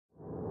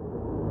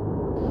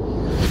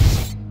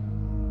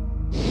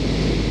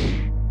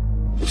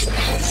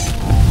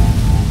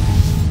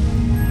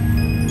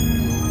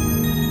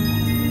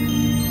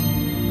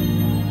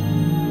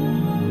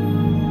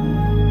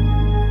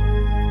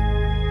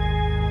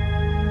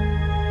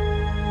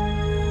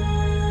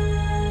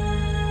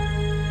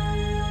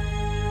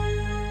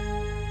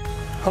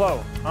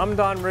Hello, I'm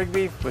Don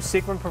Rigby with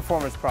Sequin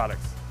Performance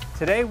Products.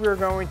 Today we are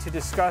going to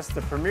discuss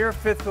the premier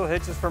fifth wheel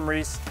hitches from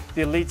Reese,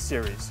 the Elite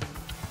series.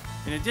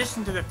 In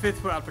addition to the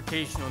fifth wheel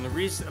application on the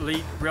Reese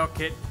Elite rail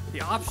kit,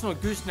 the optional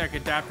gooseneck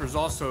adapter is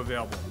also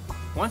available.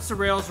 Once the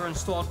rails are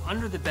installed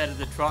under the bed of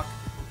the truck,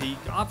 the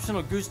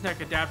optional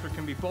gooseneck adapter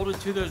can be bolted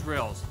to those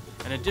rails.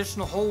 An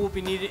additional hole will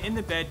be needed in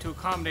the bed to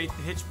accommodate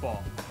the hitch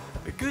ball.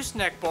 The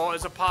gooseneck ball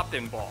is a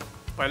pop-in ball.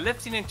 By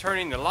lifting and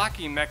turning the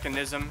locking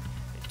mechanism,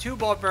 two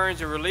ball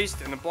bearings are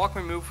released and the ball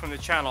can move from the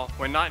channel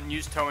when not in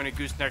use towing a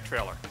gooseneck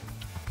trailer.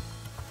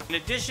 In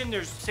addition,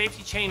 there's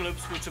safety chain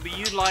loops which will be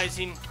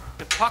utilizing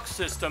the puck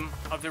system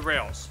of the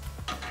rails.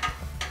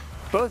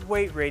 Both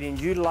weight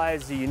ratings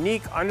utilize the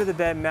unique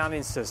under-the-bed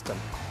mounting system.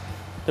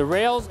 The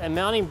rails and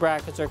mounting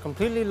brackets are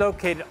completely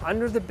located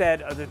under the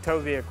bed of the tow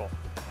vehicle.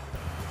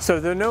 So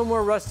there are no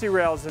more rusty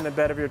rails in the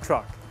bed of your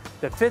truck.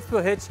 The fifth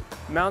wheel hitch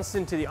mounts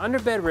into the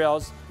underbed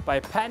rails by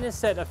a patented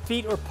set of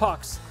feet or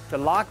pucks to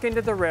lock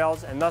into the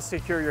rails and thus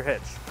secure your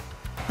hitch.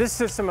 This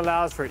system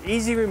allows for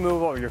easy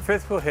removal of your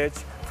fifth wheel hitch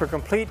for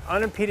complete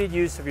unimpeded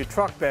use of your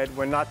truck bed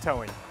when not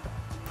towing.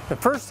 The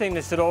first thing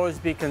that should always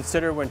be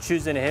considered when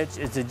choosing a hitch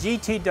is the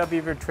GTW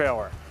of your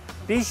trailer.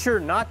 Be sure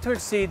not to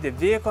exceed the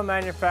vehicle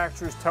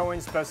manufacturer's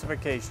towing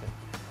specification.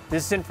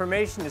 This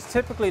information is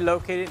typically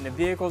located in the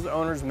vehicle's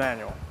owner's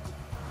manual.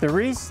 The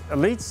Reese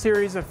Elite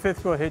series of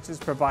fifth wheel hitches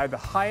provide the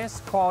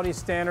highest quality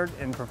standard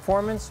in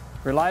performance,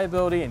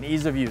 reliability, and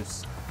ease of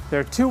use. There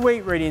are two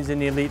weight ratings in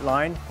the Elite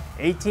line,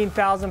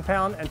 18,000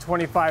 pound and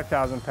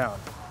 25,000 pound.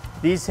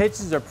 These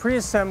hitches are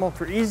pre-assembled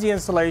for easy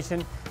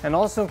installation and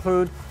also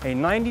include a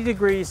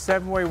 90-degree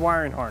 7-way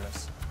wiring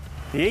harness.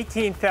 The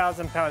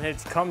 18,000 pound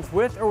hitch comes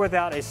with or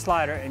without a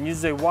slider and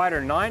uses a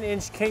wider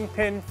 9-inch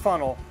kingpin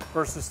funnel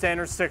versus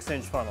standard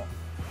 6-inch funnel.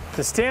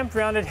 The stamped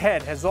rounded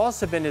head has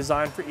also been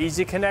designed for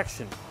easy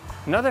connection.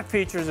 Another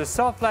feature is a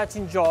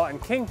self-latching jaw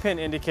and kingpin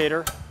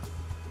indicator,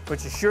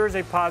 which assures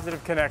a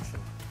positive connection.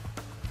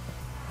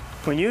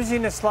 When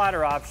using the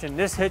slider option,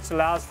 this hitch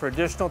allows for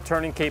additional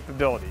turning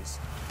capabilities.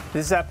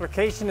 This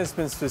application has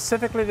been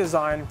specifically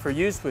designed for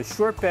use with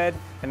short bed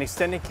and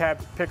extended cab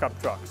pickup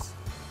trucks,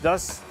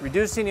 thus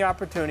reducing the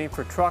opportunity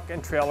for truck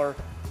and trailer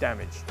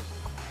damage.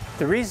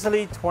 The Reese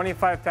Elite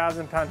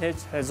 25,000 pound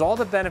hitch has all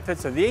the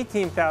benefits of the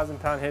 18,000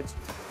 pound hitch,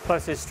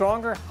 plus a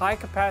stronger,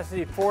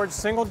 high-capacity forged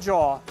single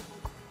jaw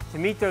to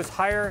meet those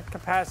higher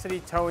capacity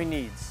towing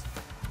needs.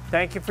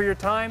 Thank you for your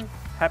time.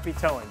 Happy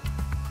towing.